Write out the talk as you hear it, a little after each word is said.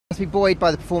be buoyed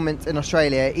by the performance in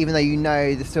Australia, even though you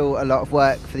know there's still a lot of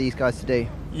work for these guys to do?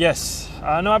 Yes,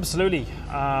 no, absolutely.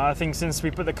 I think since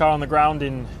we put the car on the ground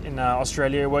in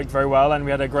Australia, it worked very well, and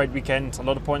we had a great weekend. A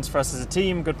lot of points for us as a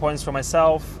team, good points for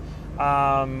myself.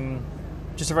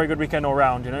 Just a very good weekend all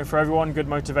round, you know, for everyone. Good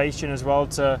motivation as well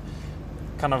to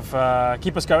kind of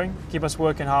keep us going, keep us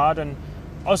working hard, and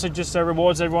also just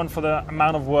rewards everyone for the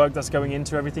amount of work that's going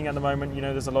into everything at the moment. You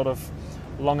know, there's a lot of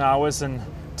long hours and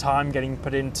time getting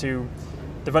put into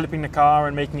developing the car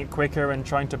and making it quicker and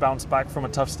trying to bounce back from a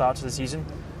tough start to the season.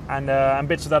 And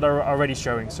bits of that are already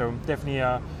showing. So definitely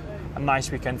a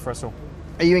nice weekend for us all.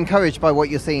 Are you encouraged by what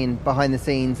you're seeing behind the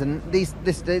scenes? And these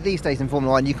days in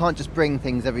Formula One, you can't just bring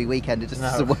things every weekend. It just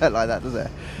doesn't work like that, does it?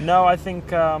 No, I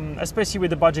think, especially with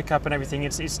the budget cap and everything,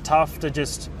 it's tough to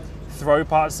just throw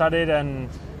parts at it and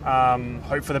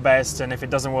hope for the best. And if it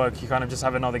doesn't work, you kind of just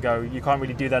have another go. You can't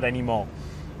really do that anymore.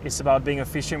 It's about being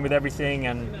efficient with everything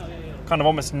and kind of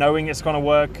almost knowing it's going to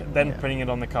work, then putting it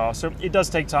on the car. So it does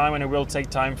take time, and it will take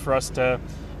time for us to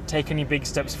take any big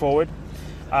steps forward.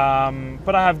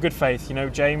 But I have good faith. You know,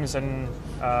 James and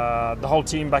the whole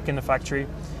team back in the factory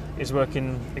is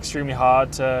working extremely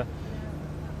hard to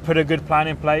put a good plan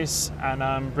in place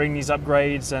and bring these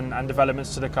upgrades and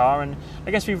developments to the car. And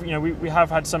I guess we have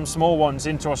had some small ones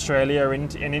into Australia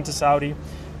and into Saudi.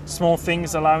 Small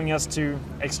things allowing us to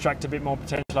extract a bit more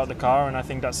potential out of the car, and I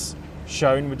think that's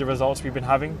shown with the results we've been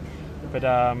having. But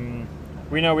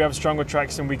we know we have stronger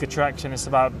tracks and weaker tracks, and it's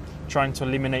about trying to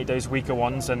eliminate those weaker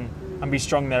ones and be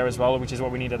strong there as well, which is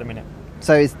what we need at the minute.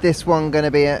 So is this one going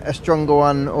to be a stronger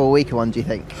one or a weaker one, do you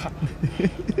think?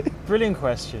 Brilliant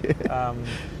question.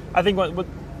 I think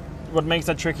what makes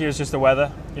that tricky is just the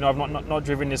weather. You know, I've not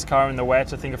driven this car in the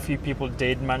wet. I think a few people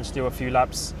did manage to do a few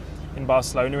laps in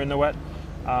Barcelona in the wet,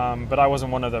 but I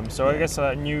wasn't one of them. So I guess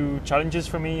new challenges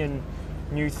for me and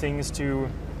new things to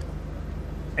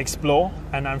explore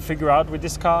and figure out with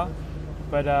this car.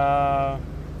 But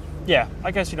yeah, I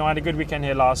guess, you know, I had a good weekend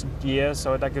here last year,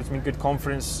 so that gives me good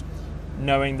confidence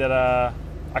knowing that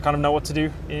I kind of know what to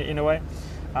do in a way.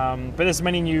 But there's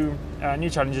many new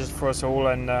challenges for us all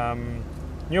and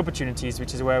new opportunities,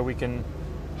 which is where we can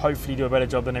hopefully do a better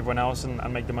job than everyone else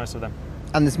and make the most of them.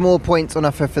 And there's more points on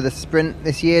offer for the sprint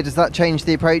this year. Does that change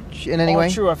the approach in any way?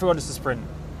 True, I forgot it's the sprint.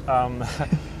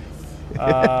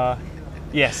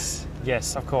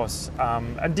 Yes, of course.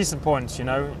 And decent points, you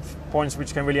know, points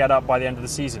which can really add up by the end of the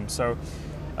season. So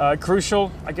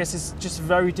crucial. I guess it's just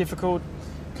very difficult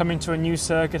coming to a new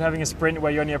circuit, having a sprint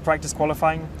where you only have practice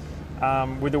qualifying,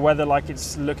 with the weather like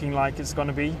it's looking like it's going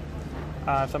to be.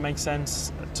 If that makes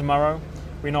sense. Tomorrow,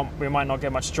 we might not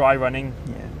get much dry running.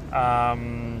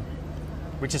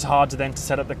 Which is hard to then to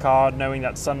set up the car, knowing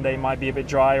that Sunday might be a bit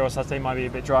dry or Saturday might be a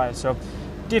bit dry. So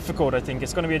difficult, I think.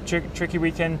 It's going to be a tricky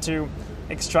weekend to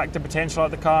extract the potential out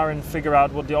of the car and figure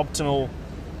out what the optimal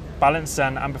balance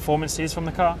and performance is from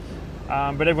the car.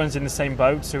 But everyone's in the same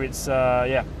boat, so it's,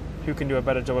 who can do a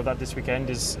better job of that this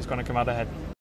weekend is going to come out ahead.